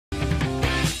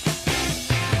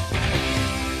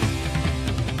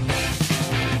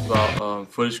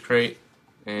Footage Crate,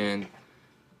 and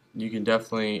you can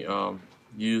definitely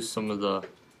use some of the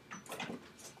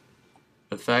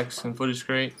effects in Footage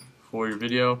Crate for your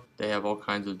video. They have all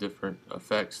kinds of different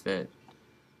effects that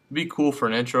would be cool for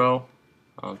an intro.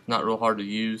 Not real hard to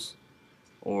use,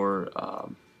 or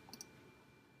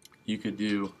you could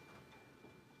do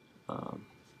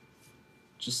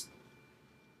just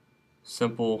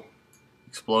simple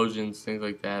explosions, things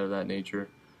like that, of that nature.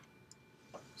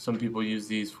 Some people use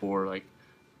these for like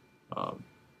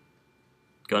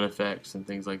gun effects and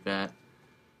things like that.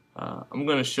 I'm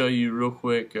going to show you real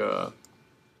quick. I'm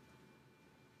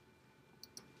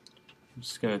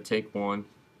just going to take one.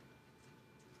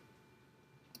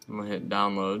 I'm going to hit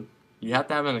download. You have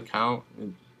to have an account.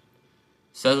 It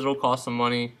says it'll cost some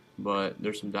money, but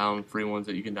there's some free ones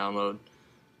that you can download.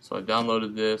 So I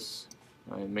downloaded this.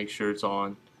 I make sure it's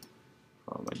on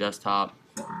my desktop.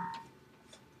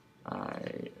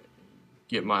 I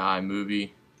get my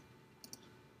iMovie.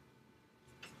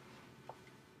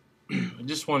 I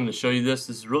just wanted to show you this.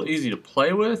 This is real easy to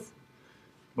play with,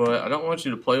 but I don't want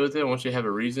you to play with it. I want you to have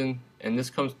a reason, and this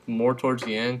comes more towards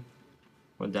the end.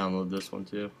 I'm going to download this one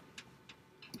too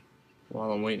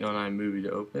while I'm waiting on iMovie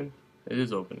to open. It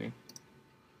is opening.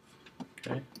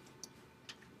 Okay.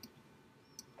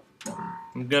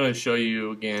 I'm going to show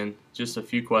you again just a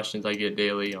few questions I get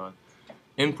daily on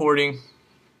importing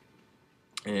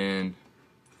and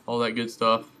all that good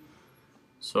stuff.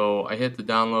 So I hit the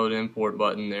download import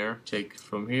button there. Take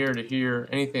from here to here,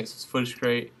 anything that says Footage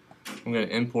Crate. I'm going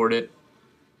to import it,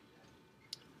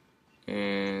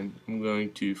 and I'm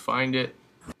going to find it.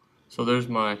 So there's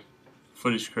my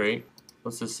Footage Crate.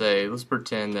 Let's just say, let's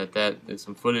pretend that that is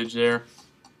some footage there.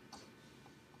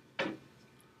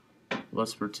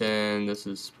 Let's pretend this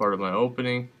is part of my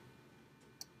opening.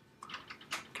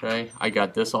 Okay, I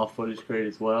got this off Footage Crate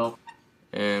as well.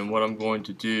 And what I'm going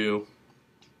to do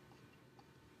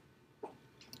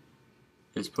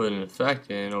is put an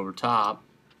effect in over top.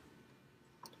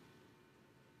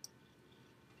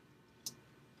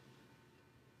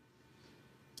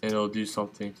 And it'll do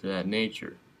something to that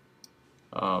nature.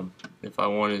 If I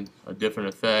wanted a different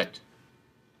effect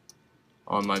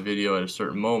on my video at a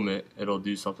certain moment, it'll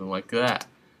do something like that.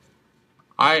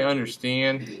 I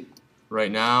understand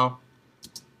right now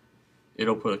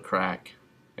it'll put a crack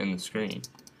in the screen.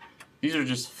 These are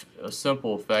just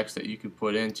simple effects that you can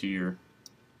put into your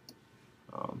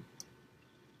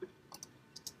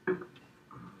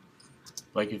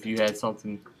like if you had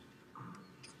something,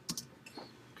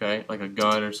 okay, like a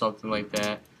gun or something like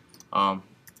that.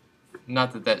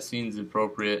 Not that that scene's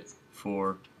appropriate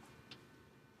for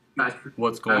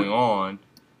what's going on,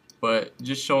 but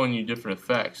just showing you different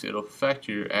effects. It'll affect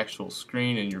your actual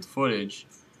screen and your footage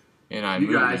in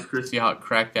iMovie. See how it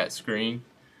cracked that screen?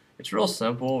 It's real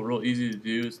simple, real easy to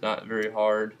do. It's not very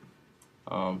hard.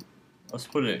 Let's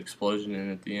put an explosion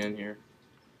in at the end here.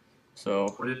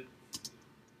 So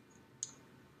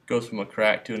goes from a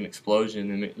crack to an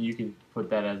explosion, and you can put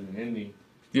that as an ending.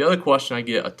 The other question I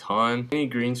get a ton: any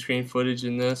green screen footage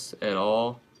in this at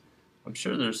all? I'm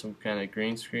sure there's some kind of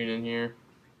green screen in here.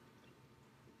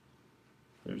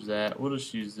 There's that. We'll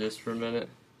just use this for a minute.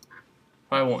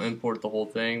 Probably won't import the whole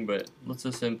thing, but let's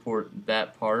just import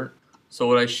that part. So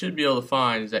what I should be able to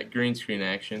find is that green screen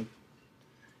action.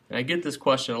 And I get this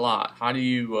question a lot. How do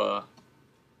you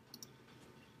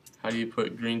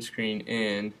put green screen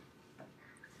in?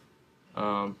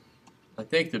 I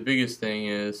think the biggest thing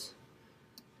is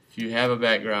if you have a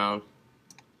background,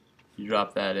 you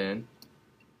drop that in,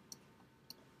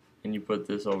 and you put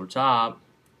this over top,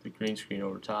 the green screen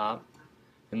over top,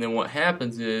 and then what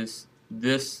happens is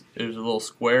there's a little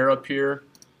square up here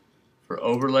for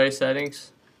overlay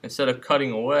settings. Instead of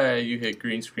cutting away, you hit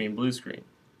green screen, blue screen,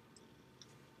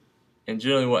 and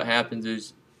generally what happens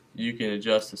is you can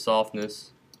adjust the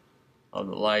softness of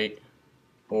the light,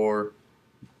 or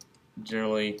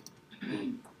generally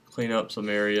clean up some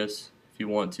areas if you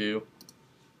want to.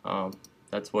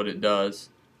 That's what it does.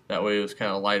 That way it was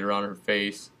kind of light around her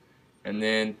face, and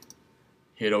then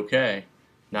hit OK.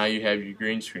 Now you have your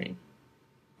green screen,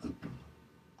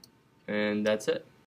 and that's it.